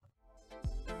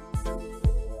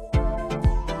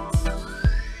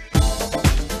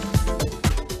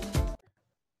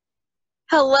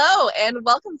Hello, and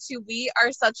welcome to We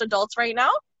Are Such Adults Right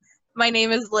Now. My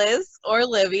name is Liz, or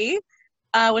Livy,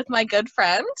 with my good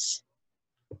friend.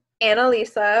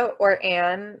 Annalisa, or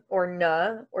Anne, or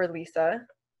Na, or Lisa.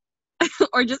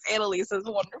 Or just Annalisa is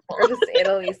wonderful. Or just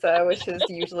Annalisa, which is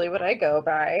usually what I go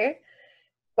by.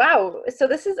 Wow, so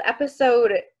this is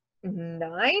episode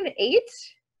 9? 8?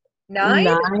 9?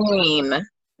 9.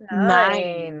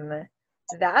 9.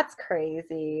 That's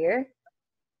crazy.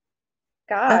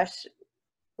 Gosh,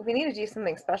 we need to do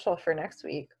something special for next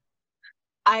week.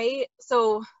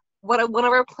 One of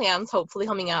our plans, hopefully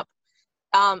coming up,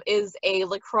 is a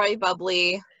LaCroix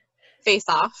bubbly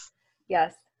face-off.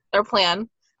 Yes. Our plan.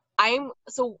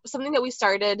 Something that we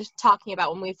started talking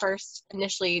about when we first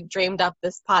initially dreamed up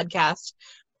this podcast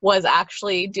was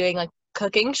actually doing like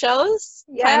cooking shows,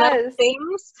 kind of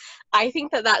things. I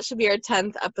think that should be our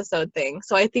 10th episode thing.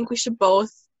 So I think we should both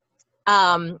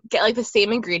get like the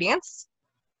same ingredients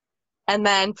and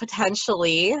then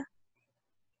potentially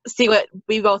see what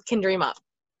we both can dream up.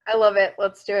 I love it.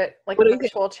 Let's do it. Like a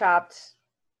virtual Chopped.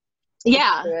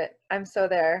 Yeah. Let's do it. I'm so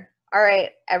there. All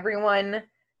right, everyone.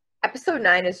 Episode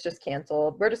 9 is just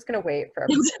canceled. We're just going to wait for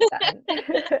episode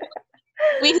 10.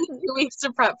 We need 2 weeks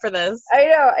to prep for this. I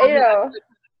know.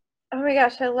 Oh my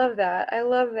gosh, I love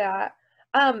that.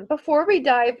 Before we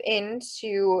dive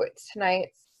into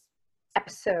tonight's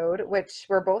episode, which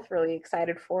we're both really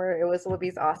excited for, it was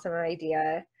Libby's awesome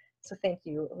idea. So thank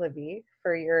you, Libby,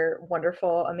 for your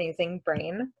wonderful, amazing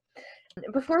brain.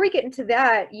 Before we get into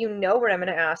that, you know what I'm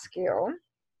going to ask you.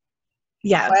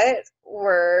 Yes. What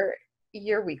were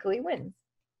your weekly wins?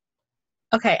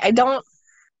 Okay, I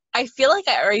feel like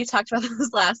I already talked about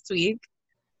this last week.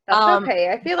 That's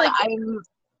okay. I feel like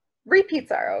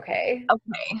repeats are okay.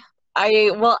 Okay.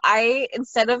 I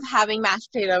instead of having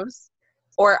mashed potatoes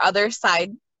or other side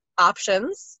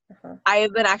options, I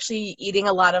have been actually eating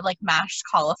a lot of like mashed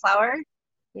cauliflower.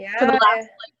 Yeah. For the last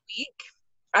week.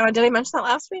 Did I mention that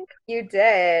last week? You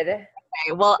did.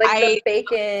 Okay. Well, the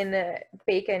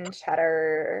bacon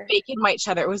cheddar. Bacon white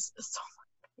cheddar was so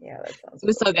fun. Yeah, that sounds. It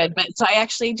was so good. But so I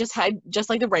actually just had just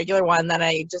like the regular one. Then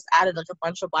I just added like a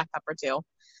bunch of black pepper too.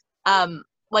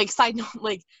 Like side note,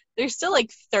 like there's still like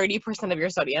 30% of your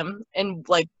sodium in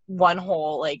like one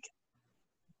whole like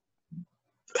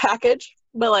package.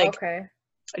 But like, okay.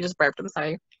 I just burped. I'm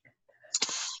sorry.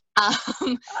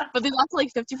 But there's also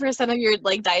like 50% of your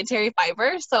like dietary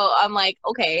fiber. So I'm like,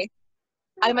 okay,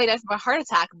 I might die from a heart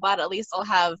attack, but at least I'll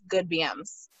have good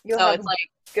BMs. You'll so have it's like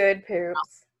good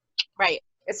poops. Right.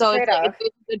 It's so it's like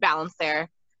it's a good balance there.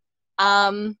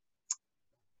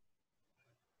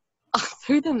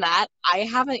 Other than that, I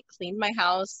haven't cleaned my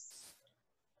house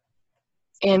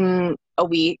in a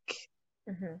week.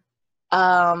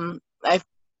 I've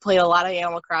played a lot of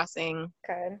Animal Crossing.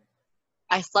 Good.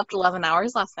 I slept 11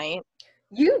 hours last night.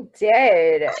 You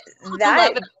did. 11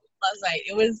 hours last night.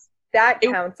 That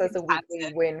counts as a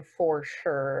weekly win for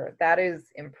sure. That is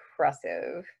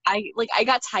impressive. I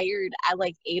got tired at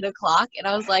like 8 o'clock and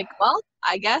I was like, well,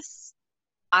 I guess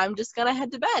I'm just gonna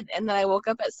head to bed. And then I woke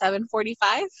up at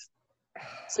 7:45.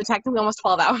 So technically almost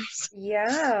 12 hours.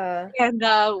 Yeah. And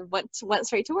went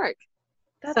straight to work.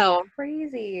 That's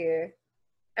crazy.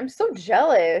 I'm so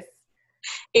jealous.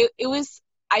 It was.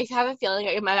 I have a feeling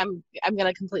I'm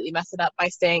gonna completely mess it up by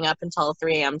staying up until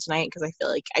 3 a.m. tonight because I feel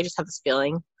like I just have this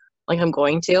feeling like I'm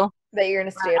going to. That you're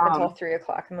gonna stay up until 3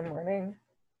 o'clock in the morning.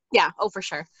 Yeah. Oh, for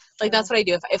sure. Like that's what I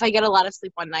do. If I get a lot of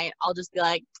sleep one night, I'll just be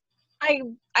like, I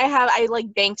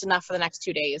like banked enough for the next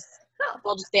 2 days.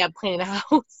 I'll just stay up cleaning the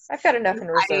house. I've got enough in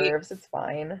reserves. It's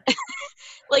fine.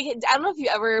 Like, I don't know if you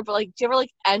ever, but like, do you ever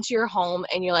like enter your home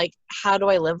and you're like, how do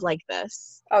I live like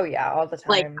this? Oh yeah, all the time.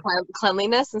 Like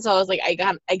cleanliness. And so I was like, I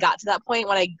got to that point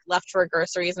when I left for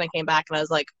groceries and I came back and I was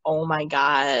like, oh my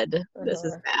God, this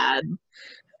is bad.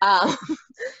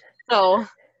 So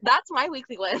that's my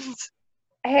weekly wins.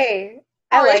 Hey,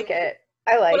 I like it.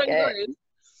 What are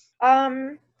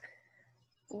yours?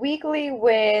 Weekly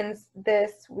wins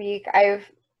this week. I've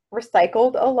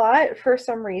recycled a lot for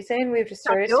some reason. We've just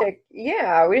started to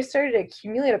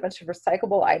accumulate a bunch of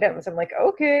recyclable items. I'm like,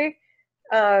 okay.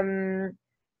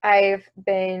 I've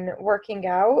been working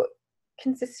out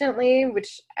consistently,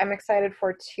 which I'm excited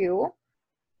for too.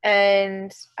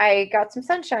 And I got some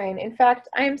sunshine. In fact,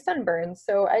 I am sunburned,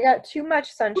 so I got too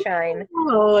much sunshine.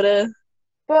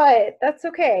 But that's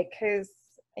okay, because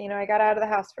I got out of the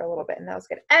house for a little bit, and that was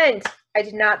good. And I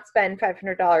did not spend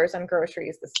 $500 on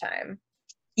groceries this time.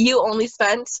 You only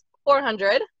spent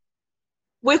 $400,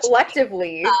 which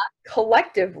collectively,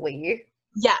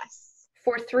 yes,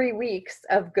 for 3 weeks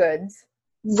of goods.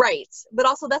 Right, but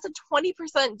also that's a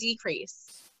 20%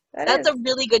 decrease. That's a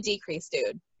really good decrease,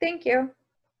 dude. Thank you.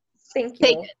 Thank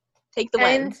you. Take the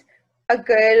win. And a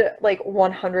good, like,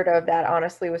 100 of that,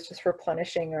 honestly, was just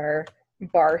replenishing our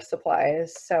bar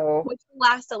supplies, so. Which will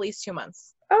last at least 2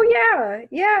 months. Oh, yeah.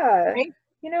 Yeah. Right?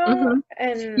 You know, Mm-hmm.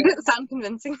 and. You didn't sound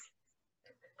convincing.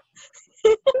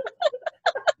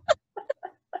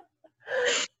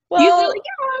 Well, you were like,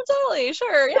 yeah, totally,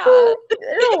 sure, yeah.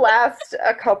 It'll last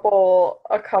a couple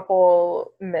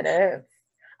minutes.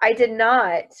 I did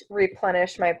not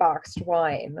replenish my boxed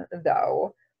wine,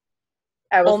 though.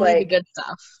 I was Only like, the good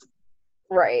stuff.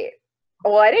 Right.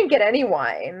 Well, I didn't get any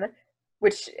wine,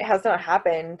 which has not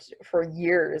happened for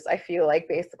years. I feel like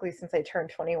basically since I turned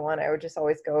 21, I would just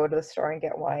always go to the store and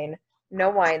get wine. No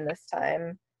wine this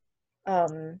time.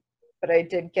 But I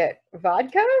did get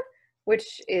vodka,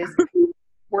 which is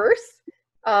worse.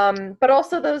 But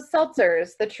also those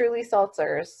seltzers, the Truly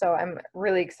seltzers. So I'm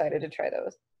really excited to try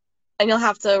those. And you'll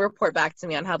have to report back to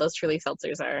me on how those Truly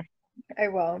seltzers are. I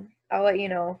will. I'll let you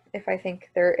know if I think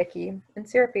they're icky and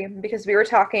syrupy, because we were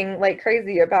talking like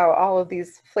crazy about all of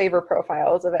these flavor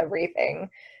profiles of everything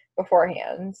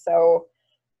beforehand. So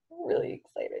really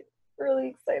excited. Really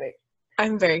excited.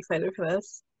 I'm very excited for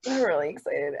this. I'm really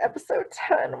excited. Episode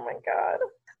 10. Oh my god.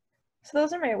 So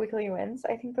those are my weekly wins.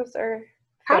 I think those are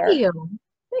fair. Proud of you.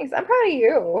 Thanks. I'm proud of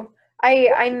you.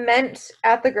 I meant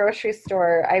at the grocery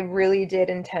store, I really did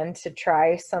intend to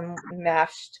try some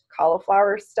mashed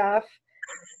cauliflower stuff.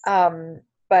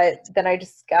 But then I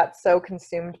just got so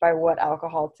consumed by what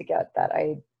alcohol to get that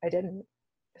I didn't.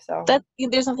 So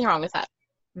there's nothing wrong with that.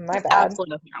 My bad.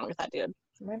 Absolutely nothing wrong with that, dude.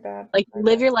 My bad. Like,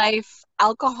 live your life.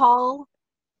 Alcohol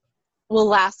will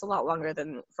last a lot longer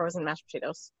than frozen mashed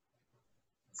potatoes.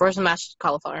 Frozen mashed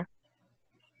cauliflower.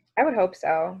 I would hope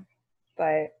so,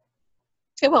 but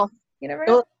it will. You never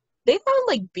know. They found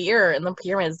like beer in the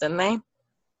pyramids, didn't they?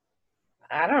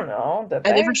 I don't know. Did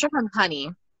they for sure found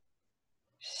honey.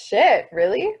 Shit,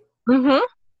 really? Mm-hmm.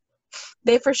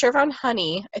 They for sure found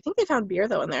honey. I think they found beer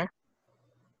though in there.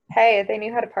 Hey, they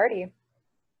knew how to party.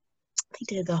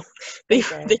 They did though. They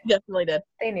definitely did.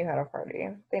 They knew how to party.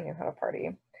 They knew how to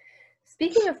party.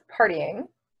 Speaking of partying,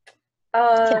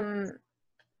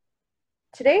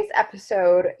 today's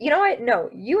episode, you know what? No,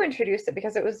 you introduced it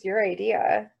because it was your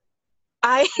idea.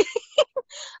 I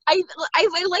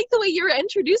like the way you're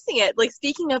introducing it. Like,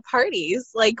 speaking of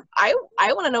parties, like I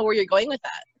want to know where you're going with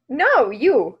that. No,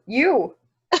 you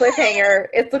cliffhanger.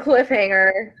 It's a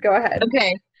cliffhanger. Go ahead.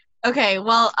 Okay.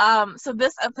 Well, so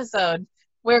this episode,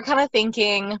 we're kind of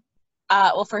thinking.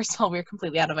 Well, first of all, we're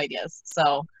completely out of ideas,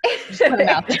 so just put it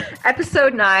out there.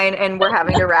 Episode 9, and we're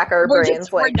having to rack our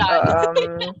brains. We're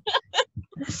done.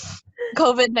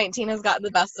 COVID-19 has gotten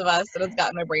the best of us, and it's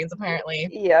gotten our brains apparently.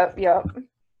 Yep.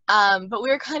 But we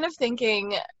were kind of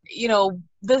thinking, you know,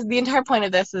 the entire point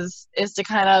of this is to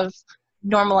kind of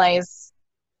normalize,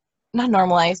 not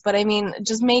normalize, but I mean,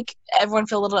 just make everyone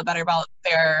feel a little bit better about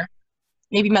their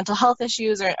maybe mental health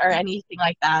issues or anything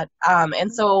like that.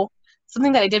 And so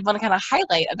something that I did want to kind of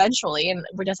highlight eventually, and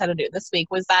we decided to do it this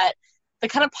week, was that the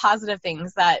kind of positive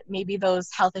things that maybe those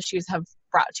health issues have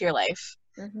brought to your life.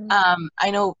 Mm-hmm. I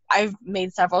know I've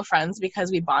made several friends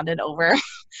because we bonded over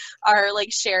our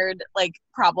like shared like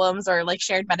problems or like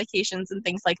shared medications and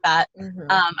things like that. Mm-hmm.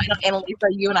 I know Annalisa,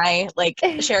 you and I like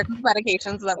share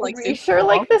medications, and that's like we share cool.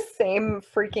 Like the same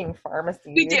freaking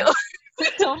pharmacy. We do. We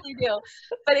totally do.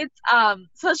 But it's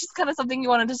so it's just kind of something you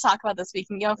wanted to talk about this week,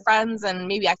 and you know, friends and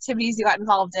maybe activities you got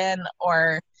involved in,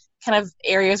 or kind of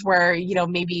areas where, you know,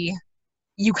 maybe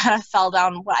you kind of fell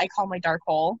down what I call my dark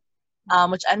hole,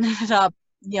 which ended up,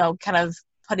 you know, kind of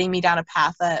putting me down a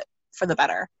path for the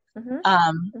better.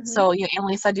 Mm-hmm. So, you know,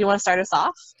 Annalisa, do you want to start us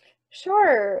off?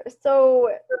 Sure. So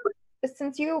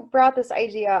since you brought this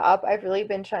idea up, I've really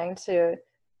been trying to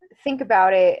think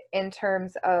about it in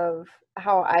terms of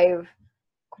how I've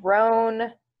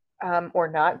grown or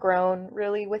not grown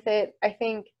really with it. I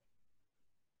think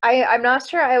I'm not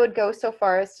sure I would go so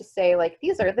far as to say, like,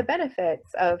 these are the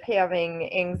benefits of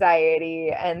having anxiety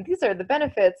and these are the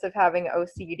benefits of having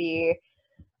OCD.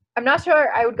 I'm not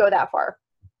sure I would go that far.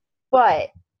 But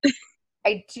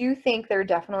I do think there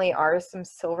definitely are some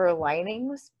silver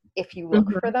linings if you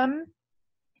look for them.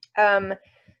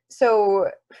 So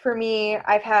for me,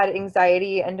 I've had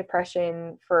anxiety and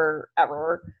depression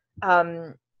forever.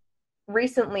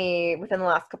 Recently, within the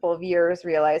last couple of years,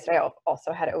 realized I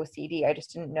also had OCD. I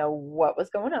just didn't know what was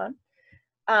going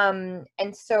on.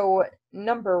 And so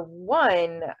number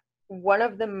one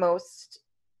of the most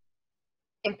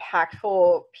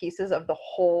impactful pieces of the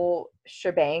whole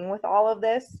shebang with all of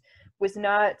this was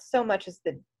not so much as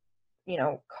the, you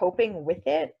know, coping with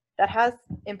it. That has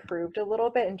improved a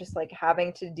little bit, and just like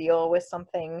having to deal with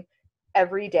something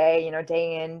every day, you know,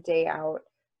 day in, day out,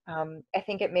 I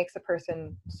think it makes a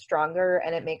person stronger,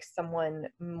 and it makes someone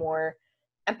more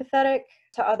empathetic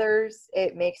to others.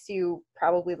 It makes you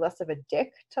probably less of a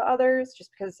dick to others,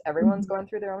 just because everyone's going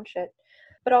through their own shit.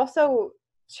 But also,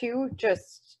 too,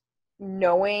 just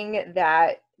knowing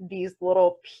that these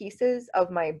little pieces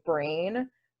of my brain,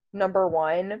 number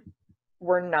one,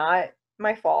 were not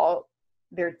my fault.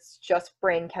 There's just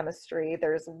brain chemistry.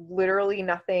 There's literally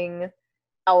nothing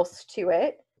else to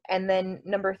it. And then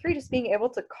number three, just being able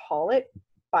to call it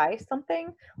by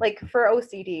something. Like for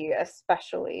OCD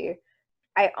especially,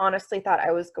 I honestly thought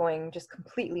I was going just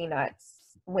completely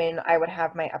nuts when I would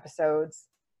have my episodes.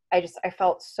 I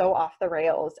felt so off the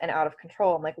rails and out of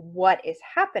control. I'm like, what is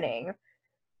happening?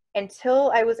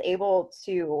 Until I was able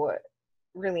to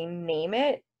really name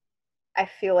it, I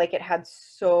feel like it had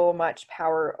so much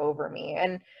power over me.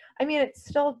 And I mean, it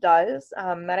still does.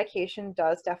 Medication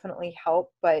does definitely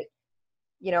help, but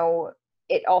you know,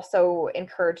 it also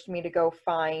encouraged me to go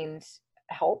find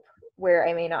help where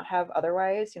I may not have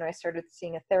otherwise. You know, I started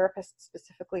seeing a therapist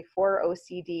specifically for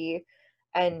OCD,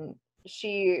 and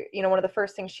she, you know, one of the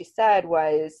first things she said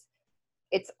was,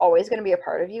 it's always going to be a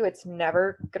part of you. It's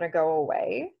never going to go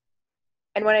away.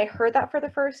 And when I heard that for the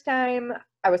first time,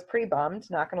 I was pretty bummed,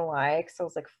 not going to lie, because I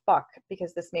was like, fuck,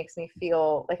 because this makes me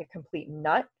feel like a complete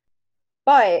nut.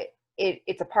 But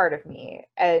it's a part of me.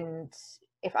 And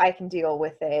if I can deal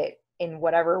with it in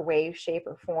whatever way, shape,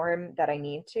 or form that I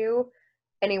need to,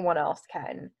 anyone else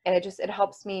can. And it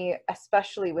helps me,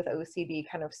 especially with OCD,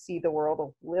 kind of see the world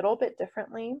a little bit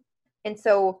differently. And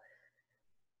so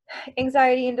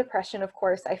anxiety and depression, of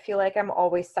course, I feel like I'm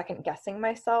always second guessing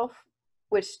myself,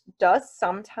 which does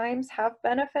sometimes have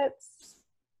benefits.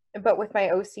 But with my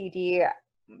OCD,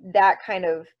 that kind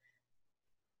of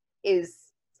is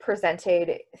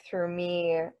presented through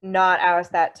me not as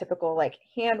that typical like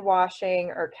hand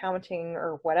washing or counting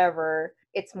or whatever.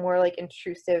 It's more like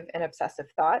intrusive and obsessive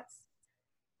thoughts.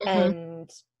 And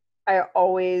I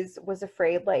always was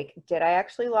afraid, like, did I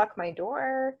actually lock my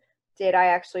door? Did I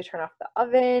actually turn off the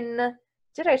oven?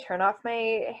 Did I turn off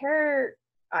my hair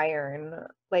iron?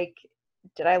 Like,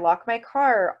 did I lock my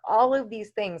car? All of these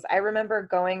things. I remember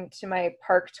going to my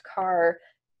parked car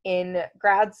in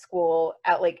grad school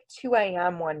at like 2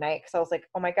 a.m. one night because I was like,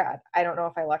 oh my God, I don't know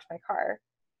if I locked my car.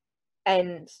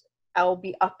 And I'll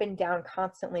be up and down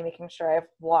constantly making sure I've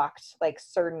locked like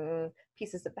certain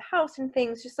pieces of the house and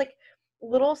things, just like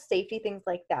little safety things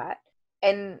like that.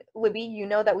 And Libby, you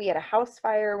know that we had a house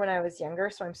fire when I was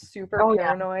younger, so I'm super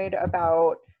paranoid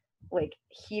about like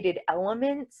heated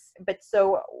elements. But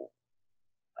so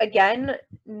again,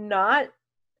 not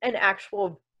an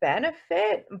actual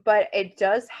benefit, but it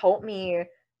does help me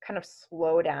kind of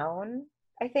slow down,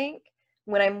 I think,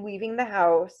 when I'm leaving the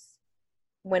house,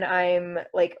 when I'm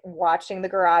like watching the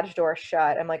garage door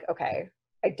shut. I'm like, okay,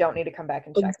 I don't need to come back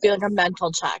and check It's this. like a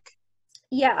mental check.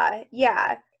 Yeah.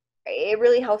 It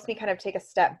really helps me kind of take a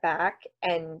step back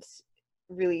and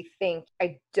really think,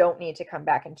 I don't need to come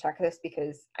back and check this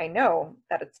because I know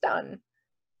that it's done.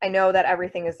 I know that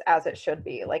everything is as it should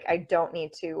be. Like, I don't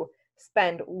need to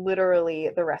spend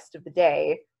literally the rest of the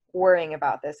day worrying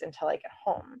about this until I get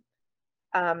home.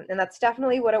 And that's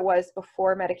definitely what it was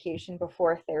before medication,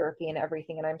 before therapy and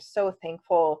everything. And I'm so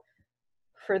thankful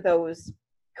for those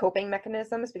coping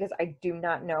mechanisms because I do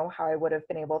not know how I would have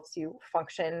been able to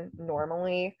function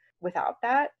normally without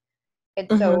that. And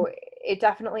so it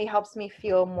definitely helps me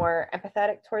feel more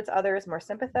empathetic towards others, more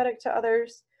sympathetic to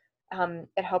others.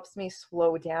 It helps me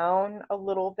slow down a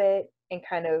little bit and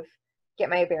kind of get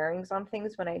my bearings on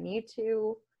things when I need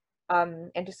to,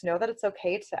 and just know that it's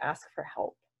okay to ask for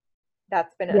help.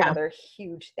 That's been another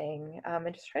huge thing,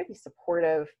 and just try to be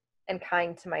supportive and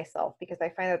kind to myself because I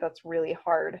find that that's really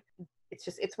hard.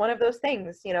 It's one of those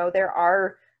things, you know, there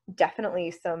are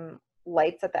definitely some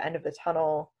lights at the end of the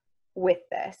tunnel with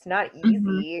this. Not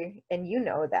easy, and you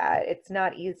know that. It's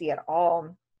not easy at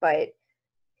all, but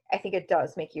I think it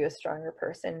does make you a stronger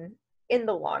person in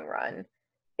the long run.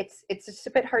 It's just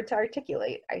a bit hard to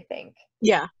articulate, I think.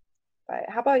 Yeah. But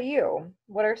how about you?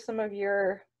 What are some of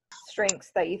your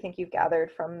strengths that you think you've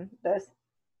gathered from this?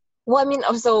 Well, I mean,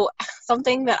 so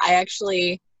something that I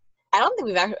don't think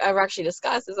we've ever actually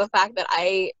discussed is the fact that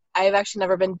I've actually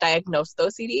never been diagnosed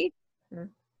with OCD.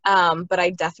 But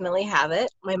I definitely have it.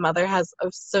 My mother has a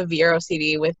severe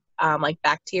OCD with like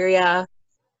bacteria,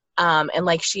 and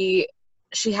like she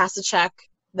has to check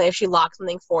that if she locks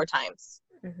something 4 times.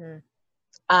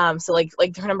 So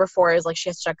like her number 4 is like she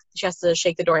has to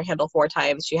shake the door handle 4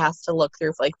 times. She has to look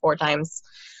through for like 4 times.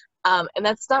 And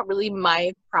that's not really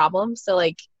my problem. So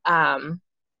like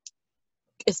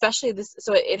especially this,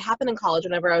 so it happened in college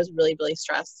whenever I was really, really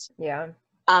stressed. Yeah.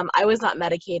 I was not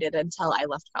medicated until I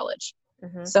left college.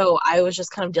 So I was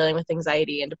just kind of dealing with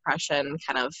anxiety and depression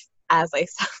kind of as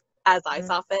I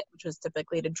saw fit, which was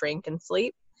typically to drink and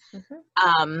sleep.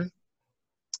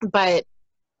 But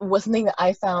was something that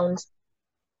I found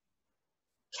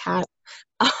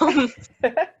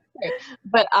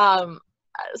but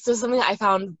so something that I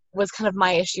found was kind of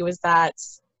my issue was that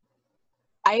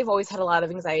I've always had a lot of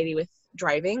anxiety with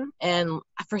driving, and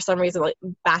for some reason, like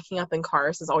backing up in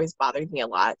cars has always bothered me a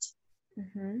lot.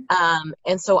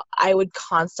 And so I would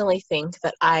constantly think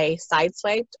that I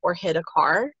sideswiped or hit a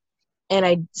car, and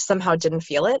I somehow didn't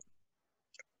feel it.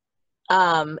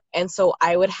 And so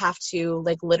I would have to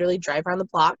like literally drive around the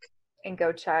block and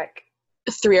go check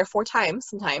 3 or 4 times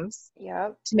sometimes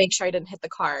to make sure I didn't hit the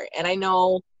car. And I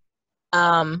know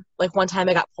like one time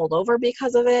I got pulled over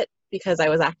because of it, because I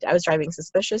was driving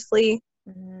suspiciously.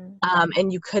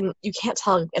 And you can't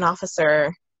tell an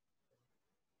officer,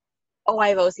 oh, I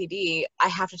have OCD. I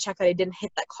have to check that I didn't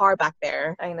hit that car back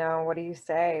there. I know. What do you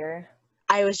say? Or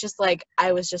I was just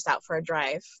out for a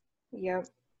drive. Yep.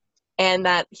 And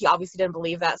that he obviously didn't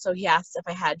believe that. So he asked if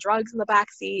I had drugs in the back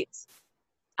seat.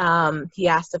 He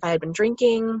asked if I had been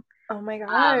drinking. Oh my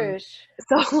gosh.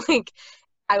 So like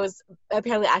I was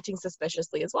apparently acting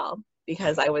suspiciously as well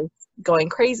because I was going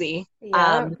crazy.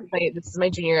 This is my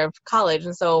junior year of college.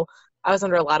 And so I was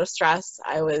under a lot of stress.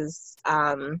 I was,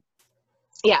 so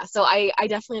I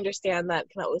definitely understand that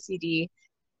kind of OCD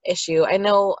issue. I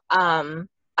know,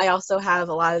 I also have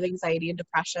a lot of anxiety and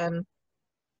depression.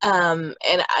 And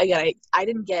I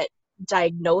didn't get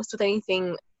diagnosed with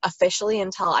anything officially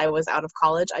until I was out of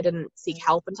college. I didn't seek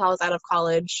help until I was out of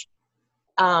college.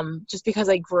 Just because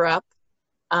I grew up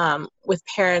with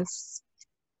parents,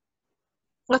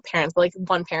 not parents, but like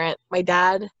one parent. My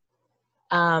dad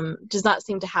does not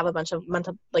seem to have a bunch of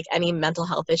any mental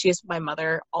health issues. My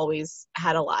mother always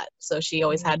had a lot. So she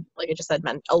always had, like I just said,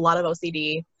 a lot of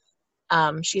OCD.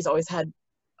 She's always had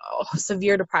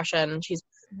severe depression. She's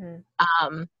and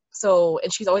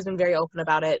she's always been very open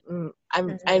about it.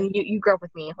 And you grew up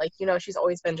with me, like, you know, she's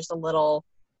always been just a little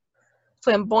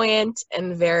flamboyant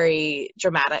and very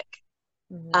dramatic.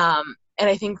 And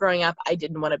I think growing up, I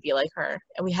didn't want to be like her.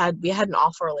 And we had an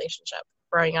awful relationship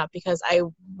growing up because I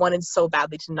wanted so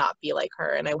badly to not be like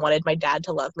her. And I wanted my dad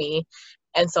to love me.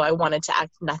 And so I wanted to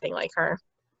act nothing like her.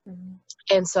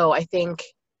 And so I think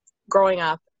growing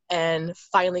up and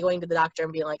finally going to the doctor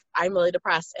and being like, I'm really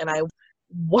depressed and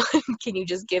can you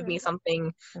just give me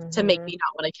something to make me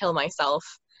not want to kill myself?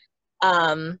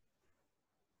 I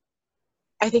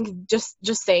think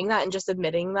just saying that and just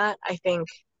admitting that, I think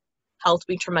helped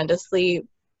me tremendously.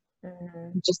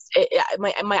 Just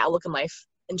my outlook in life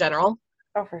in general.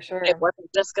 Oh, for sure. It wasn't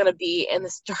just going to be in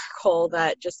this dark hole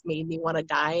that just made me want to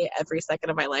die every second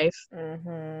of my life.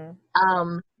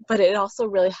 But it also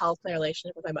really helped my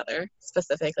relationship with my mother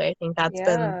specifically. I think that's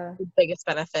been the biggest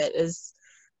benefit. Is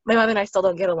my mother and I still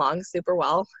don't get along super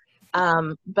well.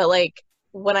 But like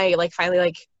when I like finally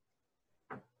like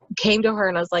came to her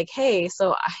and I was like, hey,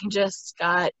 so I just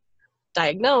got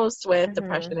diagnosed with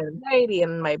depression and anxiety,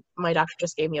 and my doctor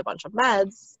just gave me a bunch of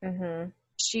meds.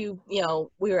 She, you know,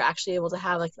 we were actually able to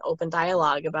have like an open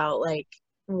dialogue about like,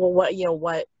 well,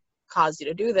 what caused you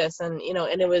to do this? And, you know,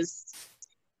 and it was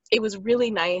really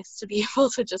nice to be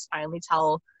able to just finally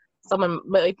tell someone,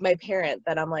 like my parent,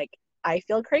 that I'm like, I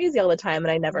feel crazy all the time,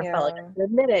 and I never felt like I could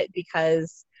admit it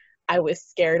because I was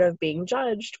scared of being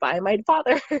judged by my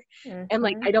father. And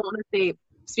like, I don't want to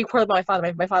speak poorly about my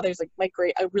father. My father's like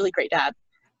a really great dad,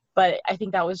 but I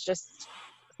think that was just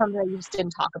something that you just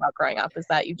didn't talk about growing up, is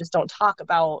that you just don't talk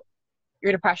about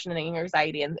your depression and your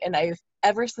anxiety. And I've,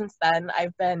 ever since then,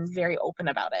 I've been very open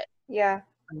about it.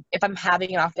 If I'm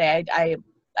having an off day, I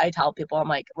tell people, I'm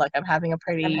like, look, I'm having an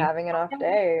off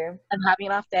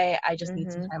day. I just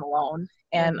need some time alone.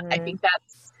 And I think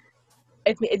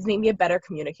it's made me a better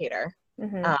communicator.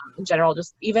 In general,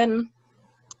 just even,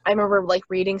 I remember like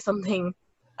reading something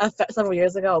several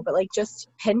years ago, but like just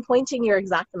pinpointing your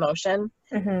exact emotion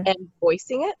and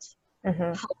voicing it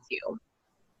helps you.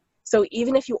 So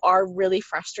even if you are really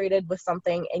frustrated with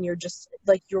something and you're just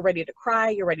like, you're ready to cry,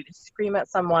 you're ready to scream at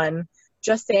someone,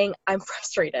 just saying I'm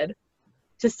frustrated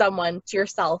to someone, to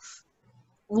yourself,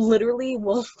 literally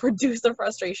will produce a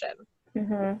frustration.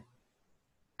 And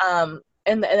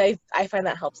I find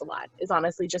that helps a lot, is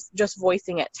honestly just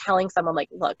voicing it, telling someone like,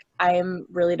 look, I am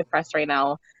really depressed right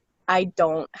now. I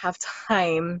don't have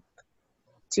time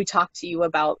to talk to you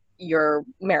about your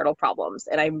marital problems,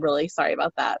 and I'm really sorry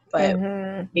about that, but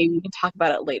maybe we can talk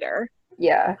about it later.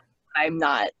 I'm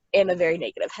not in a very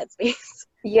negative headspace.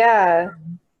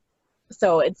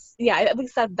 So it's, yeah, at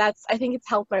least that's, I think it's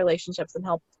helped my relationships and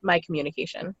helped my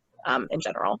communication in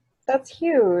general. That's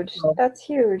huge. So, That's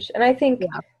huge. And I think,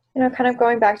 yeah. kind of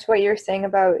going back to what you were saying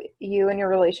about you and your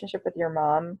relationship with your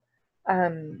mom,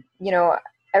 you know,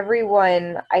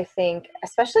 everyone, I think,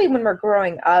 especially when we're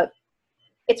growing up,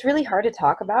 it's really hard to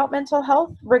talk about mental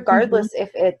health, Mm-hmm. regardless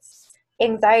if it's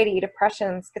anxiety,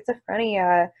 depression,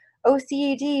 schizophrenia,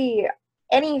 OCD,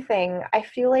 anything. I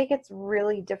feel like it's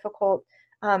really difficult,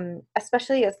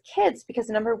 especially as kids, because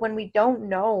number one, we don't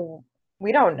know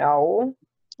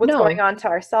what's going No, on to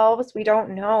ourselves. We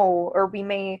don't know, or we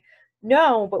may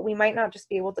know, but we might not just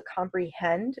be able to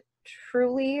comprehend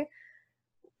truly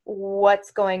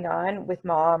what's going on with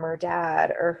mom or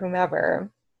dad or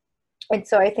whomever. And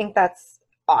so I think that's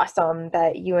awesome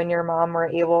that you and your mom were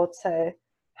able to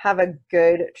have a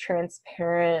good,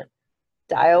 transparent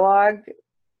dialogue,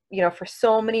 for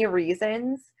so many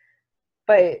reasons,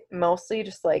 but mostly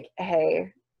just like,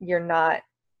 hey, you're not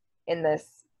in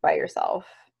this by yourself.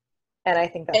 And I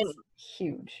think and that's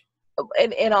huge.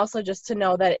 and also just to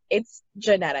know that it's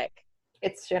genetic.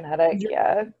 It's genetic, You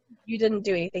yeah. you didn't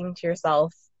do anything to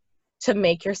yourself to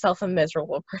make yourself a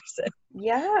miserable person.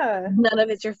 Yeah. None of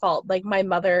it's your fault. Like my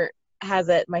mother has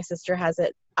it, my sister has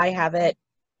it, I have it,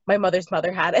 my mother's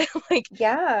mother had it. Like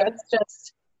Yeah. it's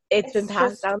been It's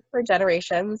passed just down for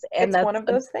generations, and it's one that's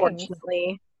of those things.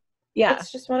 unfortunately, yeah.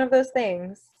 It's just one of those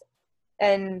things.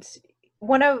 And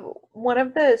one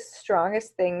of the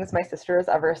strongest things my sister has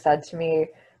ever said to me,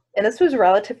 and this was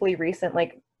relatively recent,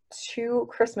 like 2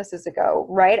 Christmases ago,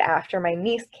 right after my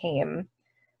niece came.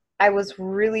 I was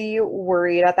really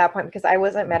worried at that point because I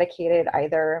wasn't medicated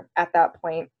either at that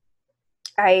point.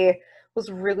 I was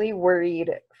really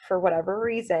worried for whatever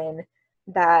reason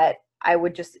that I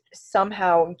would just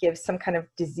somehow give some kind of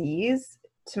disease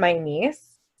to my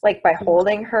niece, like by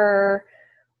holding her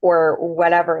or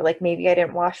whatever. Like maybe I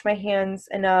didn't wash my hands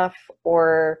enough,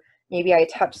 or maybe I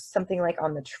touched something like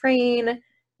on the train.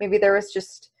 Maybe there was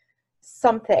just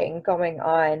something going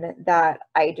on that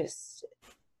I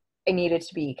needed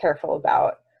to be careful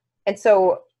about. And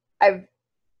so I've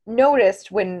noticed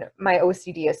when my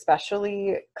OCD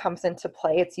especially comes into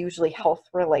play, it's usually health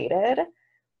related.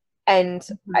 And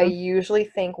I Mhm. usually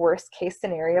think worst case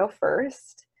scenario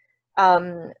first.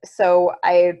 So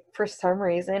I, for some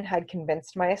reason, had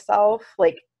convinced myself,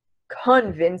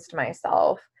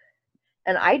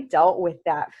 and I dealt with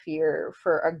that fear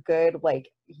for a good like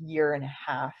year and a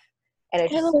half. And it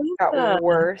just got Annalisa.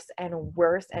 worse and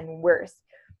worse and worse.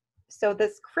 So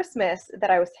this Christmas that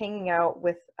I was hanging out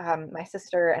with my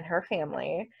sister and her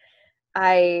family,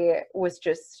 I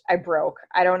broke.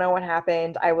 I don't know what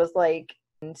happened. I was like,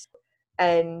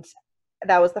 and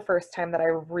that was the first time that I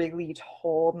really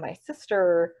told my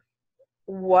sister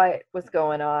what was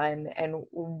going on and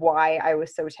why I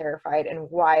was so terrified and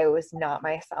why I was not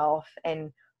myself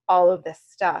and all of this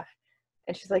stuff.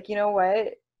 And she's like, you know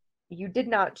what? You did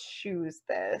not choose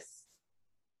this,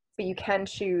 but you can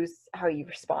choose how you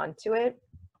respond to it.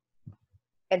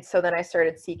 And so then I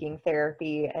started seeking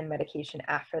therapy and medication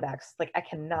after that. 'Cause like I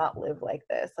cannot live like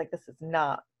this. Like this is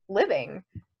not living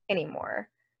anymore.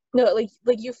 No, like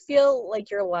you feel like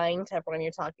you're lying to everyone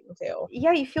you're talking to.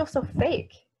 Yeah, you feel so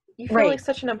fake. You feel like Right.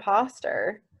 such an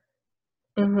imposter.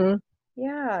 Mm-hmm.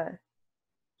 Yeah.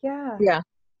 Yeah. Yeah.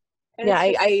 And Yeah.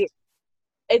 it's I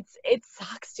just it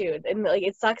sucks, dude. And like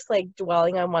it sucks like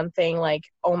dwelling on one thing, like,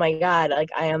 oh my God, like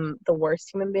I am the worst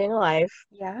human being alive.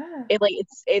 yeah. It like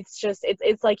it's just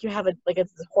it's like you have a like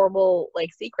it's this horrible like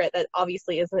secret that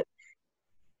obviously isn't,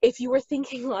 if you were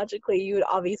thinking logically, you would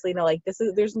obviously know like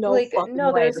there's no Like fucking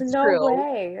no, way there's that's no true.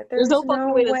 way. There's There's no no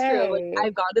fucking way that's true. Like way.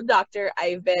 I've gone to the doctor,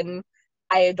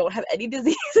 I don't have any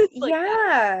diseases like that.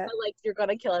 Yeah. But like you're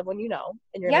gonna kill everyone you know,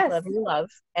 and you're gonna kill Yes. everyone you love,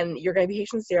 and you're gonna be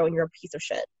patient zero, and you're a piece of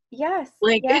shit. Yes.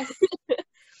 Like Yes.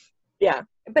 yeah.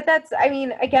 But that's, I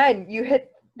mean, again, you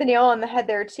hit the nail on the head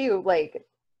there too. Like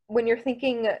when you're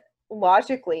thinking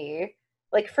logically,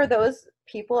 like for those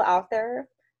people out there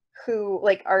who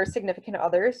like are significant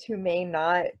others who may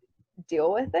not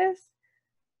deal with this,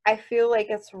 I feel like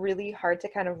it's really hard to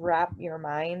kind of wrap your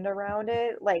mind around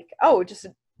it. Like, oh, just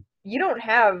you don't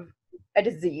have a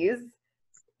disease.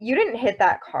 You didn't hit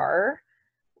that car.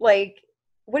 Like,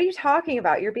 what are you talking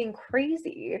about? You're being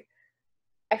crazy.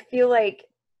 I feel like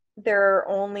there are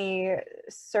only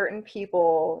certain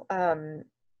people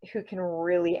who can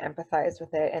really empathize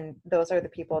with it, and those are the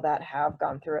people that have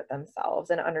gone through it themselves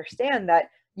and understand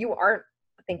that you aren't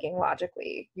thinking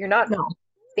logically. You're not No.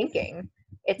 thinking.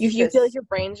 It's You feel like just your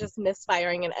brain's just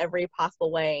misfiring in every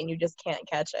possible way and you just can't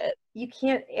catch it. you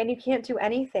can't do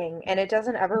anything, and it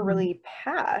doesn't ever Mhm. really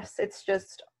pass. It's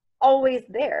just always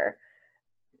there.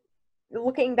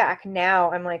 looking back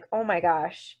now, I'm like, oh my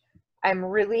gosh, I'm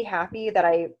really happy that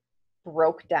I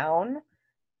broke down,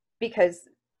 because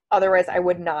otherwise I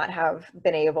would not have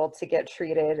been able to get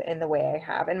treated in the way I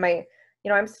have. And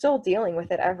I'm still dealing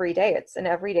with it every day. It's an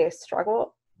everyday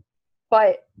struggle,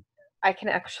 but I can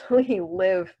actually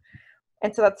live.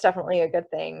 And so that's definitely a good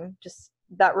thing. Just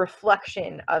that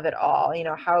reflection of it all,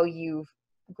 how you've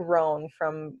grown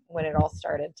from when it all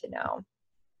started to now.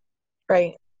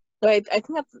 Right. So I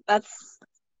think that's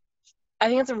I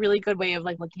think it's a really good way of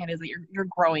like looking at it, is that you're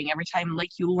growing every time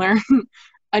like you learn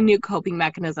a new coping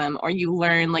mechanism, or you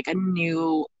learn like a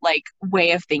new like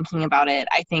way of thinking about it.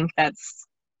 I think that's,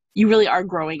 you really are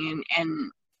growing,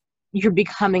 and you're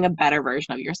becoming a better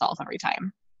version of yourself every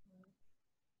time.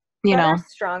 You Better, know?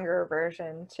 stronger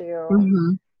version too.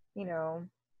 Mm-hmm.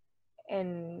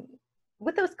 And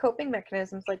with those coping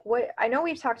mechanisms, like, what, I know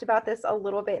we've talked about this a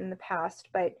little bit in the past,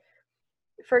 but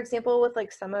for example, with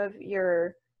like some of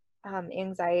your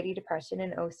anxiety, depression,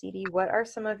 and OCD, what are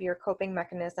some of your coping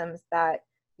mechanisms that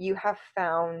you have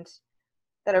found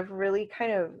that have really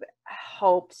kind of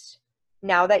helped,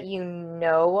 now that you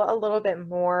know a little bit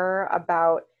more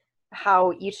about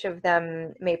how each of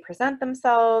them may present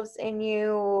themselves in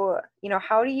you?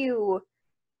 How do you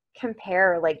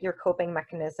compare like your coping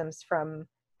mechanisms from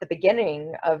the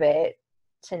beginning of it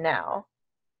to now?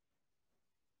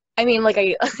 I mean, like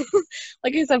I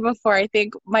like I said before, I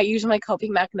think my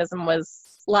coping mechanism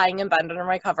was lying in bed under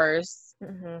my covers,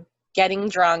 Mm-hmm. getting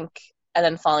drunk, and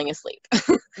then falling asleep.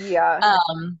 Yeah.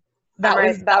 That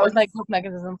was That was, my coping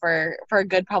mechanism for a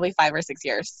good probably 5 or 6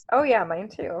 years. oh yeah, mine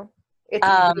too. It's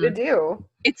easy to Um, do.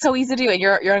 it's so easy to do, and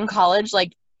you're in college,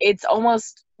 like it's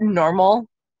almost normal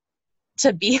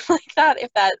to be like that.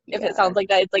 If it Yeah, sounds like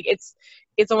that,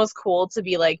 it's almost cool to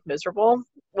be like miserable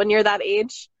when you're that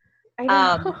age. I know.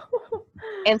 Um,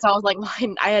 and so I was like,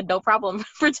 I had no problem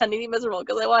pretending to be miserable,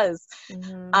 because I was.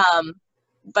 Hmm. Um,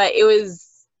 but it was.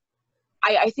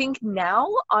 I think now,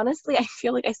 honestly, I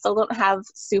feel like I still don't have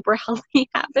super healthy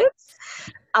habits.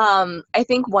 I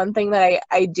think one thing that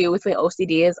I do with my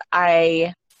OCD is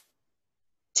I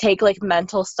take like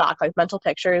mental stock, like mental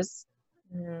pictures.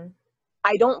 Hmm.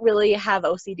 I don't really have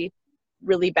OCD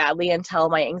really badly until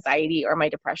my anxiety or my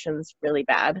depression's really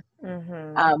bad,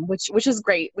 Hmm. which is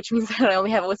great, which means that I only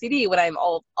have OCD when I'm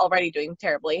already doing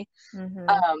terribly. Hmm.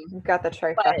 Um, You've got the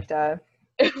but trifecta.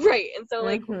 right, and so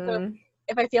like so Hmm.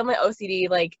 if I feel my OCD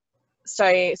like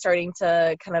starting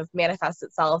to kind of manifest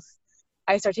itself,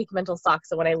 I start taking mental stock.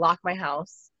 So when I lock my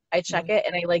house, I check it,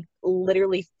 and I like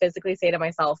literally physically say to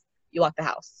myself, "You lock the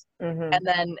house." Hmm. And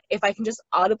then if I can just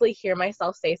audibly hear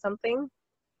myself say something,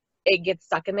 it gets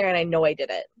stuck in there, and I know I did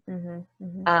it. Hmm.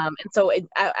 Hmm. And so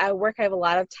at work, I have a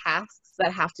lot of tasks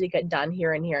that have to get done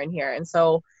here and here and here. And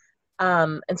so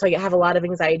I have a lot of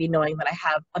anxiety knowing that I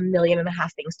have 1.5 million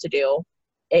things to do.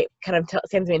 It kind of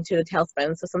sends me into the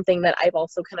tailspin. So something that I've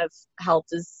also kind of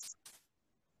helped is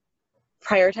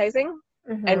prioritizing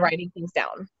and Hmm. writing things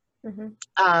down.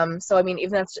 Hmm. So I mean,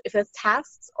 even if it's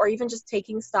tasks, or even just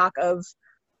taking stock of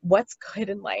what's good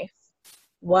in life,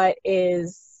 what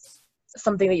is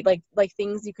something that you, like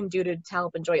things you can do to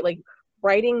help enjoy it. Like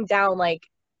writing down, like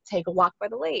take a walk by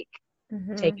the lake,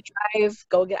 take Hmm. a drive,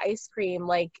 go get ice cream,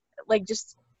 like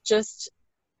just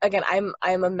again,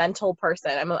 I'm a mental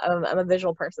person. I'm a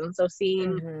visual person. So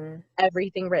seeing Hmm.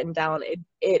 everything written down,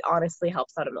 it honestly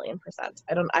helps out 1,000,000%.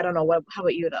 I don't know how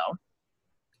about you though?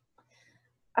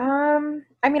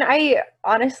 I mean, I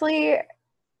honestly,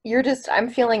 I'm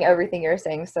feeling everything you're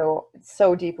saying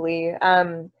so deeply.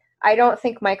 I don't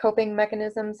think my coping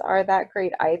mechanisms are that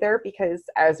great either, because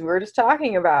as we were just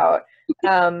talking about,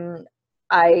 um,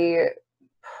 I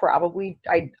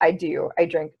I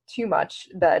drink too much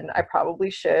than I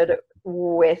probably should,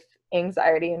 with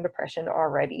anxiety and depression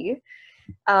already.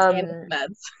 And with Um, the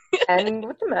meds. and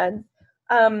with the meds.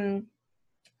 Um,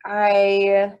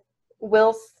 I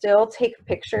will still take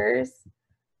pictures.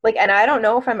 Like, and I don't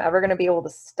know if I'm ever going to be able to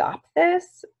stop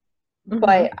this, Hmm.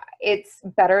 but it's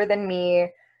better than me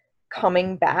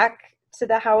coming back to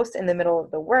the house in the middle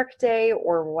of the workday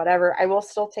or whatever. I will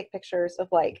still take pictures of,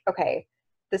 like, okay,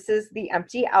 this is the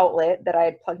empty outlet that I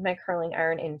had plugged my curling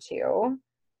iron into.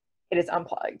 It is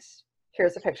unplugged.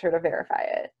 Here's a picture to verify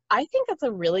it. I think that's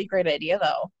a really great idea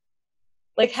though.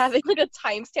 Like It's having like a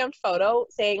time-stamped photo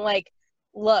saying like,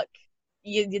 look,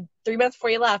 you 3 minutes before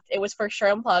you left, it was for sure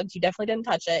unplugged. You definitely didn't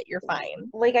touch it. You're fine.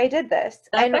 like, I did this.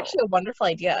 That's And actually a wonderful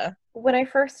idea. when I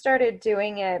first started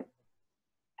doing it,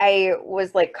 I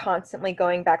was like constantly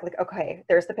going back, like, okay,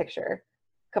 there's the picture.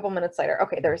 A couple minutes later,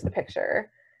 okay, there's the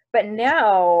picture. But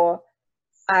now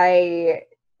I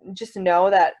just know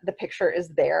that the picture is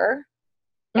there.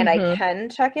 and I Mm-hmm. can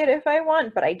check it if I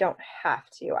want, but I don't have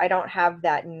to. I don't have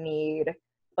that need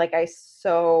like I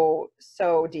so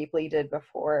deeply did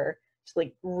before to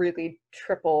like really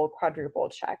triple, quadruple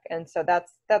check. And so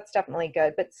that's definitely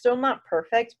good, but still not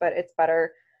perfect, but it's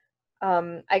better.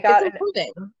 I It's got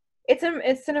improving.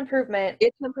 it's an improvement.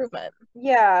 It's an improvement.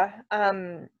 Yeah.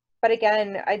 But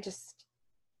again, I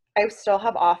still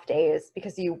have off days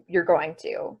because you're going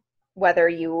to, whether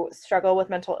you struggle with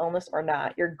mental illness or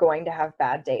not, you're going to have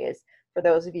bad days. For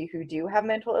those of you who do have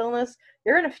mental illness,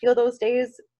 you're going to feel those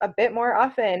days a bit more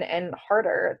often and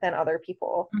harder than other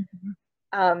people.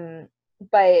 Mm-hmm.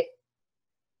 But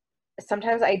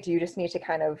sometimes I do just need to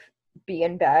kind of be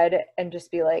in bed and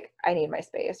just be like, I need my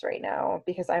space right now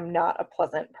because I'm not a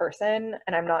pleasant person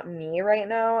and I'm not me right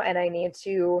now. And I need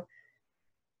to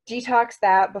detox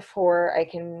that before I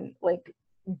can like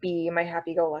be my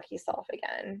happy-go-lucky self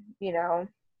again, you know?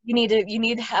 You need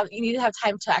to have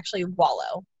time to actually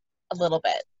wallow a little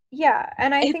bit. Yeah,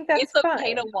 and I think It's that's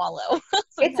okay to fine. wallow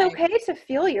It's sometimes. okay to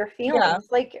feel your Yeah. feelings,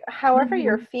 like however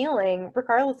you're Mm-hmm. feeling,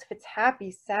 regardless if it's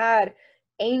happy, sad,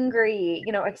 angry,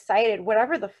 you know, excited,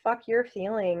 whatever the fuck you're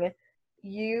feeling,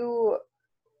 you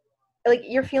like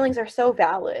your feelings are so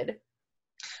valid.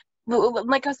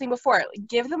 Like I was saying before,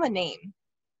 give them a name.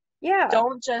 Yeah.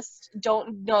 Don't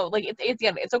know, like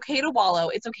it's okay to wallow.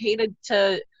 It's okay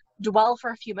to dwell for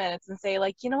a few minutes and say,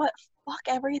 like, you know what, fuck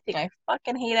everything, I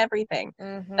fucking hate everything.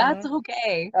 That's Mhm.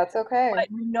 okay. That's okay. But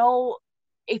no,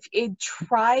 if it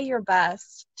try your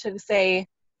best to say,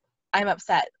 I'm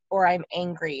upset, or I'm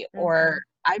angry, or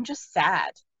Mhm. I'm just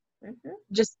sad. Mhm.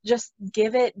 Just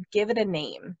give it a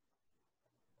name,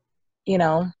 you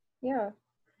know. Yeah.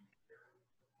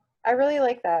 I really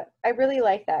like that. I really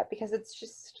like that because it's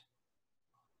just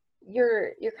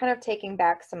you're kind of taking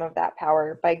back some of that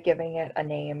power by giving it a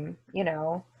name, you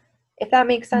know. If that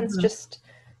makes sense, Mm-hmm. just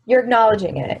you're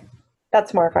acknowledging it.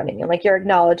 That's more funny. Like you're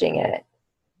acknowledging it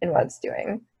in what it's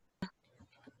doing.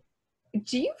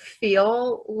 Do you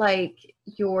feel like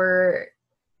your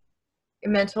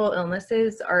mental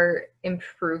illnesses are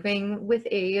improving with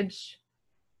age?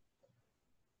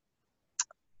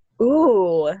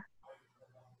 Ooh,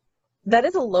 that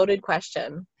is a loaded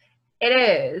question. It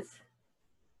is.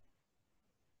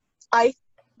 I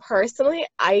personally,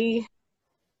 I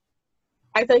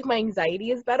feel like my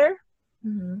anxiety is better.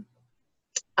 Mm-hmm.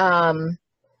 um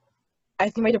I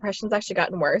think my depression's actually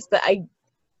gotten worse, but I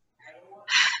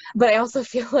also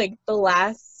feel like the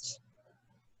last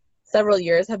several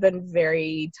years have been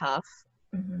very tough.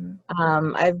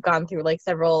 Mm-hmm. I've gone through like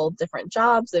several different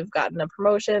jobs. I've gotten a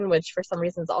promotion, which for some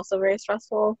reason is also very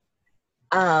stressful.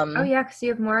 Oh um yeah, because you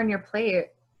have more on your plate.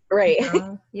 You right.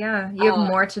 know? Yeah, you have uh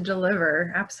more to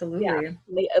deliver. yeah, Absolutely.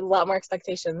 a lot more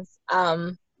expectations.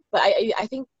 But I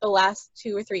think the last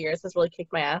 2 or 3 years has really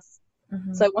kicked my ass.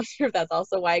 Mm-hmm. So I wonder if that's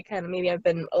also why kind of maybe I've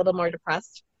been a little more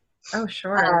depressed. Oh,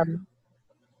 sure.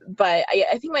 But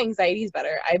I think my anxiety is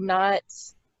better. I'm not.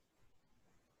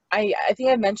 I think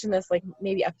I mentioned this like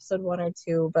maybe episode 1 or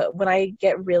 2, but when I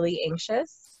get really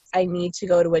anxious, I need to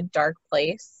go to a dark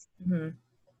place,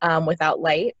 Mm-hmm. without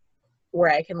light, where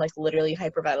I can like literally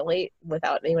hyperventilate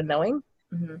without anyone knowing.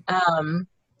 Mm-hmm.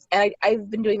 And I've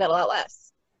been doing that a lot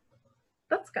less,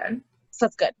 That's good. so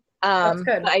that's good. That's But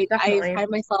good. I Definitely. find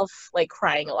myself like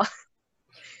crying a lot.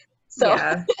 So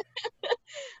Yeah.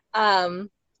 um,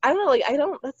 I don't know. Like I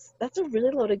don't. That's a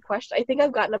really loaded question. I think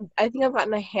I've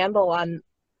gotten a handle on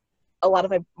a lot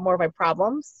of my more of my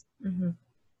problems. Mm-hmm.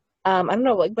 I don't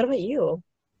know. Like, what about you?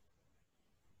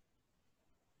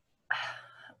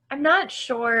 I'm not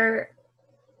sure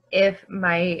if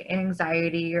my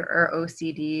anxiety or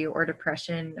OCD or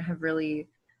depression have really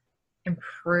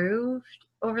improved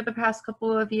over the past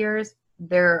couple of years.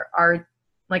 There are,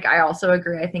 like, I also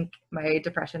agree. I think my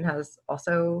depression has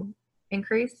also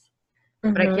increased,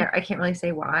 but Mm-hmm. I can't really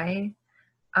say why.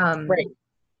 Right.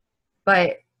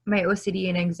 But my OCD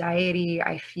and anxiety,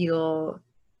 I feel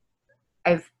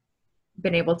I've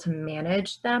been able to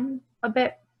manage them a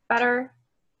bit better.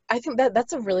 I think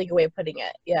that's a really good way of putting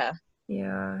it. Yeah.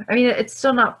 Yeah. I mean, it's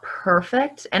still not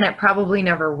perfect and it probably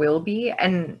never will be.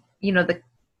 And, you know, the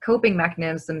coping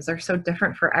mechanisms are so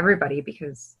different for everybody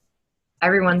because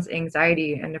everyone's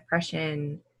anxiety and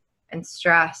depression and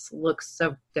stress looks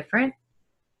so different.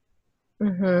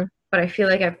 Mm-hmm. But I feel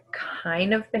like I've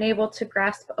kind of been able to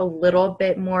grasp a little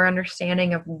bit more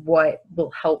understanding of what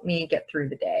will help me get through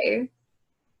the day,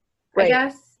 I Right.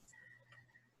 guess.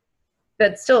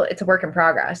 But still, it's a work in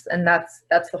progress. And that's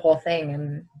the whole thing.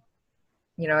 And,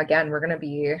 you know, again, we're going to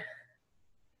be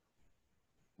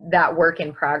that work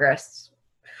in progress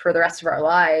for the rest of our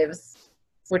lives,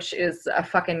 which is a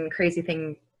fucking crazy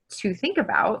thing to think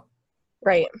about.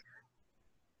 Right.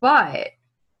 But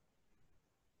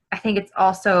I think it's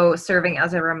also serving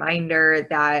as a reminder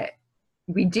that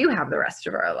we do have the rest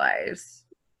of our lives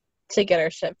to get our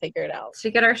shit figured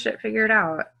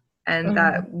out. And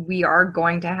that we are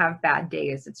going to have bad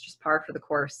days. It's just par for the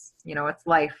course. You know, it's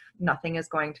life. Nothing is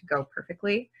going to go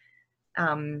perfectly.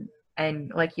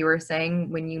 And like you were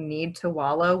saying, when you need to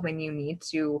wallow, when you need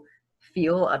to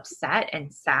feel upset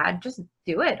and sad, just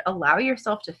do it. Allow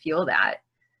yourself to feel that.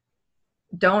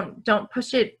 Don't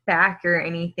push it back or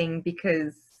anything,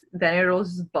 because then it'll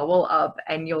just bubble up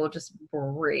and you'll just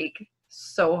break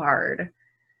so hard.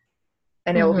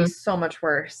 And it will be so much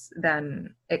worse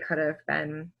than it could have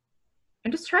been.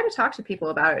 And just try to talk to people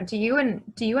about it. Do you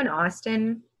and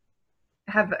Austin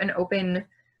have an open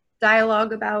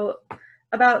dialogue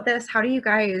about this? How do you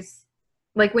guys,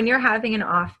 like, when you're having an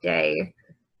off day,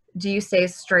 do you say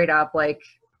straight up, like,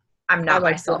 I'm not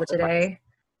myself today?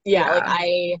 Yeah,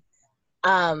 like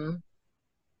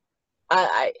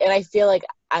I feel like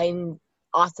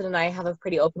Austin and I have a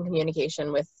pretty open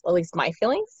communication with at least my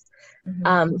feelings.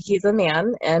 He's a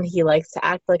man and he likes to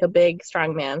act like a big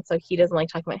strong man, so he doesn't like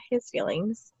talking about his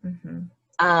feelings.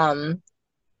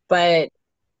 But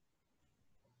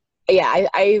yeah,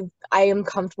 I am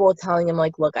comfortable with telling him,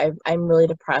 like, look, I'm really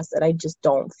depressed and I just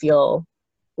don't feel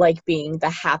like being the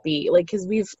happy, like, because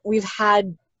we've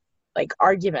had like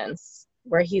arguments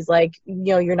where he's like,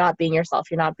 you know, you're not being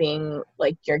yourself, you're not being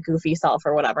like your goofy self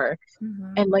or whatever.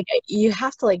 And like, you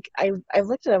have to, like, I've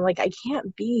looked at him like, I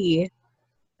can't be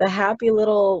the happy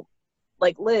little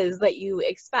like Liz that you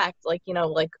expect, like, you know,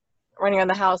 like running around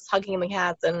the house hugging the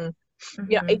cats, and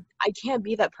you know, I can't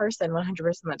be that person 100%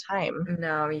 of the time.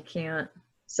 No, you can't.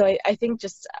 So I think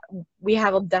just we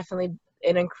have definitely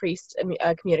an increased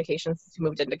communication since we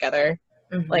moved in together.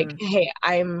 Like, hey,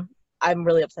 I'm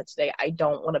really upset today. I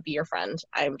don't want to be your friend.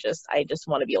 I just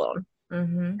want to be alone.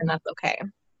 And that's okay.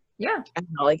 Yeah. I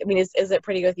don't know, like, I mean, is it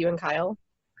pretty good with you and Kyle?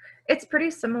 It's pretty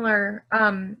similar,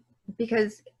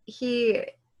 because he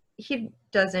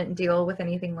doesn't deal with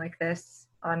anything like this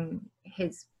on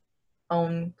his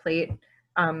own plate,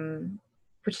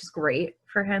 which is great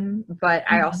for him. But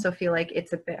I also feel like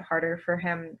it's a bit harder for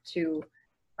him to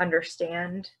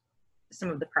understand some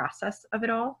of the process of it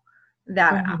all.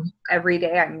 That every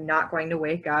day I'm not going to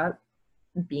wake up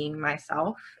being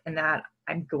myself, and that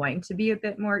I'm going to be a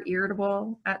bit more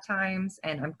irritable at times,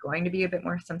 and I'm going to be a bit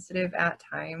more sensitive at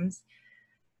times.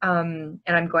 And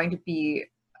I'm going to be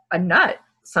a nut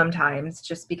sometimes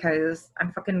just because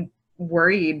I'm fucking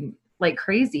worried like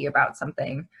crazy about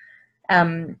something.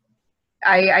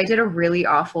 I did a really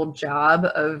awful job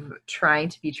of trying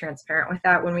to be transparent with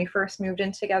that when we first moved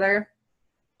in together.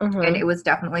 And it was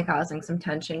definitely causing some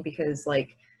tension, because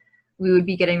like we would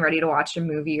be getting ready to watch a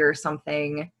movie or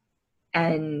something,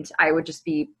 and I would just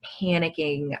be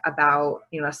panicking about,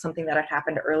 you know, something that had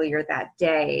happened earlier that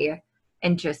day,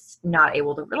 and just not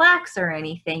able to relax or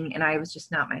anything. And I was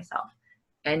just not myself.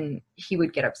 And he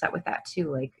would get upset with that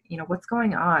too. Like, you know, what's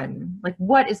going on? Like,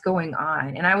 what is going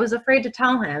on? And I was afraid to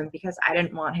tell him because I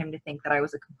didn't want him to think that I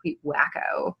was a complete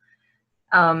wacko.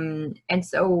 And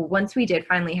so once we did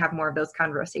finally have more of those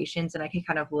conversations and I could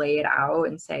kind of lay it out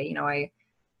and say, you know, I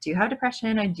do have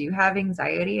depression, I do have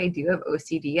anxiety, I do have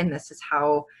OCD, and this is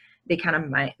how they kind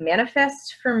of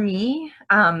manifest for me.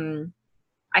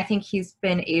 I think he's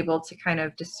been able to kind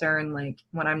of discern, like,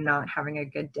 when I'm not having a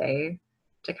good day,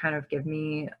 to kind of give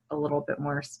me a little bit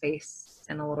more space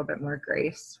and a little bit more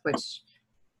grace, which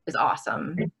is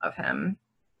awesome of him.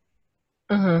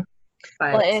 But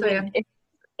well, and so, yeah.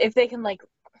 If they can, like,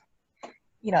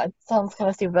 you know, it sounds kind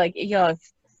of stupid, but, like, you know,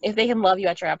 if they can love you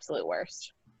at your absolute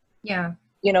worst. Yeah.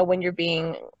 You know, when you're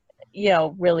being, you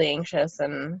know, really anxious,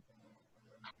 and,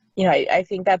 you know, I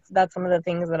think that's some of the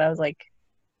things that I was like,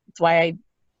 it's why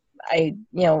I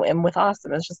you know, am with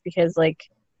Austin. It's just because, like,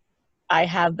 I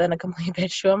have been a complete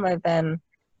bitch to him. I've been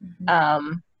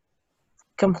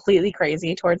completely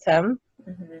crazy towards him.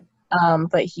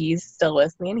 But he's still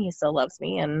with me and he still loves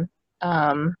me, and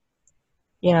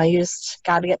you know, you just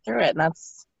got to get through it, and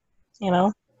that's, you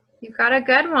know. You've got a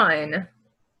good one.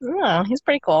 Yeah, he's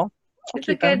pretty cool. It's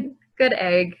a good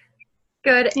egg.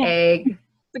 Good egg.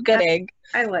 It's a good egg.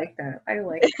 I like that.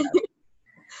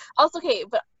 Also, okay,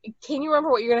 but can you remember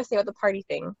what you're going to say about the party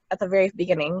thing at the very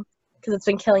beginning? Because it's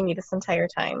been killing me this entire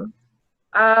time.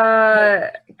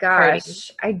 Gosh, party.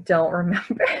 I don't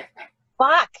remember.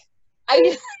 Fuck.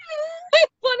 I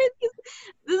wanted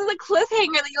this is a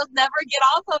cliffhanger that you'll never get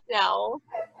off of now.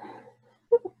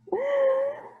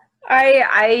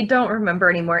 I don't remember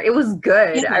anymore. It was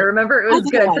good. I remember it was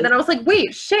good. But then I was like,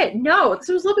 wait, shit, no, this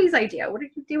was Libby's idea. What are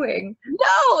you doing?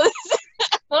 No.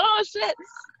 Oh shit.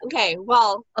 Okay,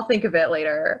 well, I'll think of it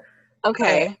later.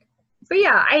 okay. But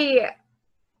yeah, I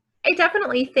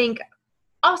definitely think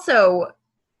also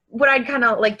what I'd kind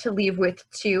of like to leave with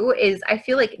too is I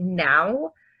feel like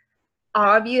now,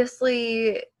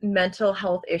 obviously, mental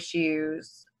health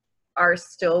issues are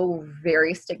still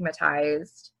very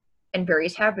stigmatized and very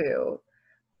taboo.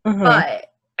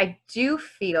 But I do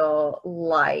feel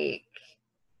like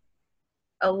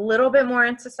a little bit more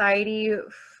in society,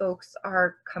 folks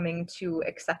are coming to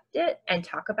accept it and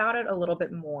talk about it a little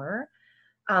bit more.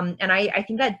 And I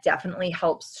think that definitely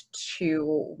helps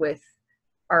too with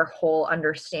our whole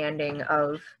understanding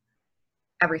of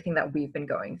everything that we've been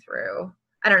going through.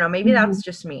 I don't know, maybe that's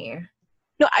just me.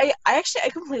 No, I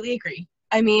completely agree.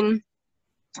 I mean,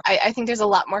 I think there's a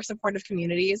lot more supportive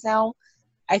communities now.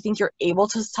 I think you're able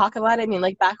to talk about it. I mean,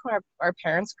 like back when our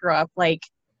parents grew up, like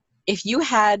if you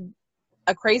had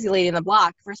a crazy lady in the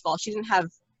block, first of all, she didn't have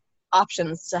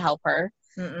options to help her.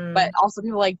 But also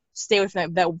people like stay with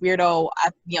that weirdo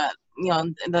at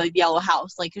in the yellow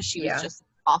house, like because she was just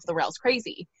off the rails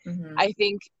crazy. I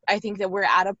think that we're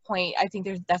at a point. I think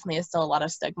there's definitely still a lot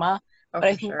of stigma, but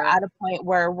I think we're at a point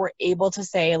where we're able to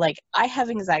say like I have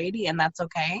anxiety and that's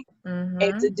okay.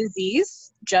 It's a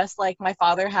disease, just like my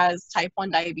father has type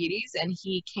 1 diabetes and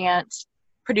he can't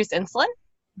produce insulin.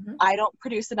 I don't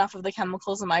produce enough of the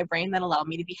chemicals in my brain that allow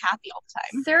me to be happy all the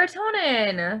time.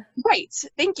 Serotonin. Right.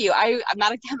 Thank you. I'm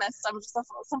not a chemist. I'm just a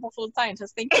simple food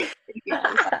scientist. Thank you. Thank you.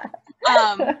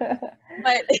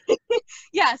 But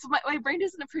yeah, so my brain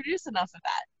doesn't produce enough of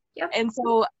that. Yep. And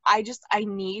so I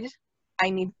need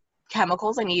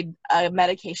chemicals. I need a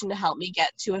medication to help me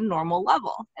get to a normal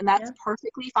level. And that's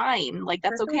perfectly fine. Like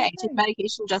that's okay. I take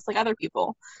medication just like other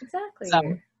people. Exactly. So,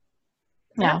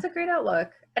 yeah. That's a great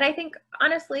outlook. And I think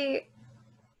honestly,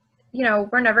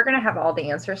 we're never going to have all the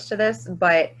answers to this,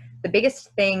 but the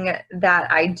biggest thing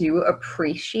that I do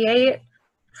appreciate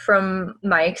from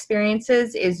my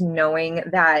experiences is knowing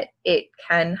that it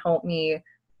can help me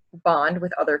bond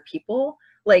with other people.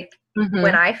 Like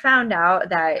when I found out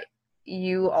that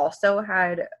you also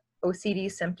had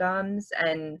OCD symptoms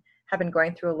and have been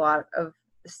going through a lot of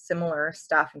similar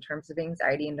stuff in terms of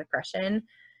anxiety and depression,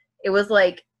 it was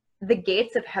like the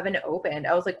gates of heaven opened.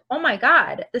 I was like, oh my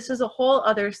God, this is a whole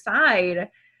other side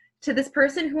to this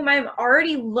person whom I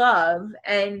already love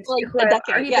and who I've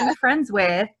already been friends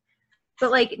with. But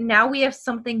like now we have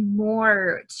something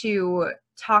more to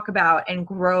talk about and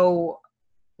grow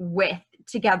with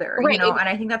together, and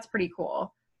I think that's pretty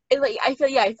cool. Like I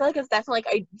feel like it's definitely like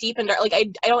I deepened our, like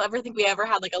I don't ever think we ever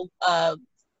had like a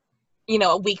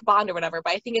weak bond or whatever,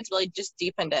 but I think it's really just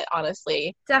deepened it,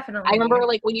 honestly. Definitely. I remember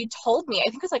like when you told me, I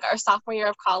think it was like our sophomore year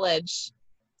of college,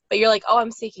 but you're like, oh,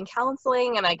 I'm seeking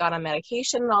counseling and I got on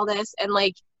medication and all this, and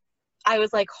like I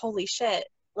was like, holy shit,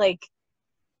 like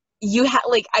you had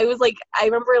like I was like I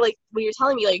remember like when you're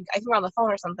telling me, like I think we're on the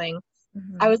phone or something,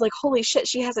 I was like, holy shit,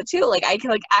 she has it too. Like I can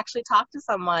like actually talk to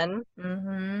someone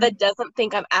that doesn't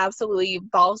think I'm absolutely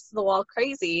balls to the wall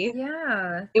crazy.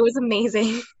 Yeah. It was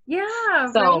amazing. Yeah,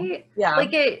 So, right? Yeah.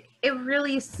 Like it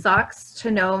really sucks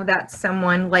to know that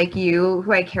someone like you,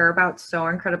 who I care about so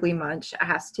incredibly much,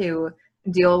 has to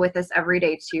deal with this every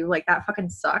day too. Like that fucking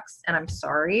sucks, and I'm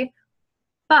sorry.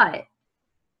 But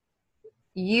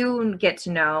you get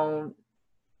to know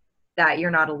that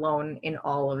you're not alone in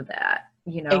all of that,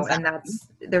 Exactly. and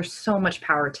there's so much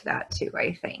power to that too,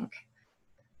 I think.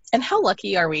 And how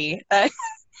lucky are we that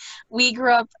we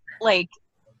grew up like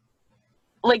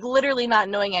literally not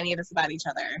knowing any of this about each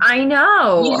other. I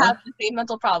know. We have the same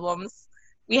mental problems.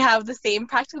 We have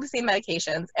practically the same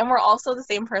medications, and we're also the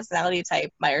same personality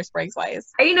type, Myers-Briggs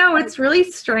wise. I know, it's really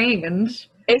strange.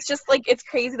 It's just like it's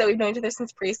crazy that we've known each other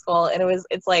since preschool, and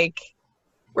it's like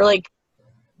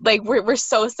we're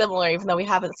so similar, even though we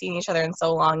haven't seen each other in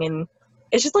so long, and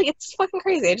it's just like it's fucking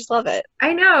crazy. I just love it.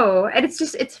 I know, and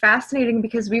it's fascinating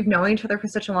because we've known each other for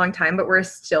such a long time, but we're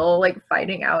still like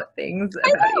finding out things about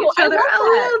each other. I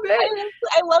love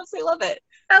it.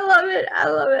 I love it.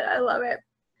 I love it.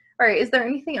 All right, is there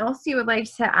anything else you would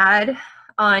like to add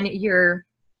on your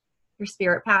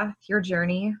spirit path, your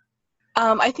journey?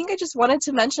 I think I just wanted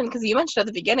to mention, because you mentioned at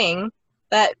the beginning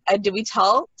that did we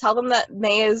tell them that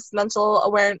May is Mental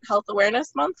Health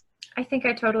Awareness Month? I think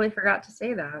I totally forgot to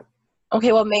say that.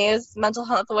 Okay, well, May is Mental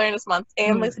Health Awareness Month.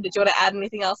 And Lisa, did you want to add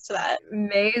anything else to that?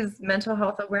 May is Mental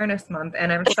Health Awareness Month,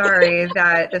 and I'm sorry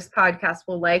that this podcast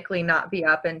will likely not be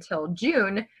up until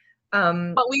June.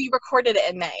 But we recorded it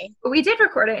in May. We did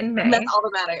record it in May. And that's all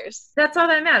that matters. That's all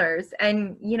that matters.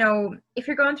 And, if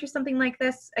you're going through something like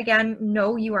this, again,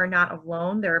 know you are not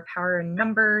alone. There are power in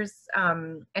numbers,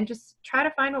 and just try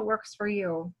to find what works for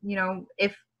you.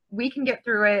 If we can get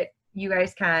through it. You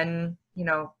guys can, you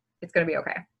know, it's going to be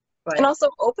okay. But and also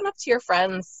open up to your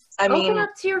friends. Open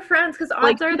up to your friends, because odds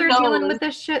like, are they're dealing with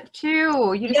this shit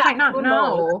too. You just might not who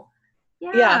know.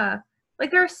 knows? Yeah. Like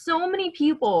there are so many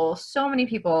people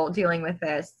dealing with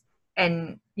this.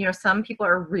 And, you know, some people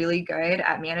are really good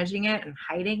at managing it and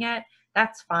hiding it.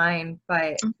 That's fine.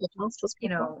 But, you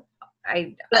know,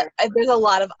 there's a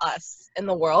lot of us in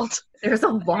the world. There's a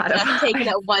lot of us. Taking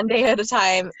it one day at a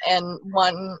time and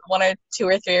one or two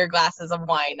or three glasses of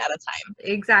wine at a time.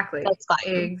 Exactly. That's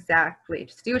fine. Exactly.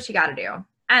 Just do what you got to do.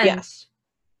 And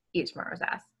eat tomorrow's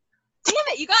ass. Damn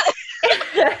it, you got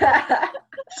it.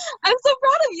 I'm so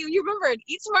proud of you. You remembered.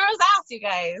 Eat tomorrow's ass, you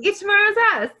guys. Eat tomorrow's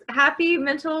ass. Happy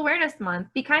Mental Awareness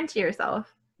Month. Be kind to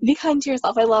yourself. Be kind to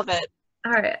yourself. I love it.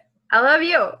 All right. I love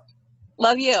you.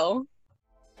 Love you.